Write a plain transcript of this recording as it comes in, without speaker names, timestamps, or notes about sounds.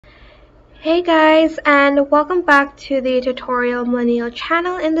Hey guys, and welcome back to the Tutorial Millennial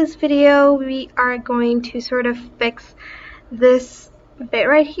channel. In this video, we are going to sort of fix this bit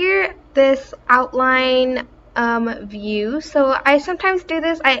right here, this outline view. So I sometimes do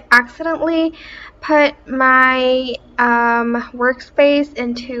this. I accidentally put my workspace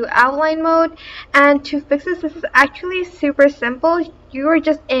into outline mode, and to fix this is actually super simple. You are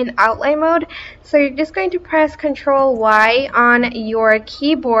just in outline mode, so you're just going to press Ctrl Y on your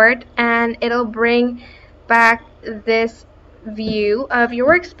keyboard and it'll bring back this view of your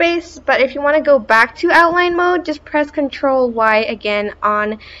workspace. But if you want to go back to outline mode, just press Ctrl Y again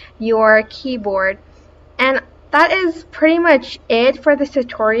on your keyboard. And that is pretty much it for this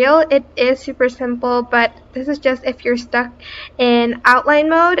tutorial. It is super simple, but this is just if you're stuck in outline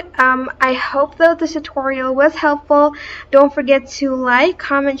mode. I hope though this tutorial was helpful. Don't forget to like,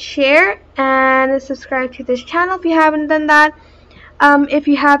 comment, share, and subscribe to this channel if you haven't done that. If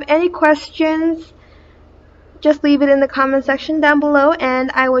you have any questions, just leave it in the comment section down below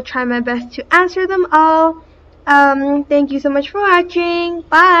and I will try my best to answer them all. Thank you so much for watching.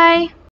 Bye!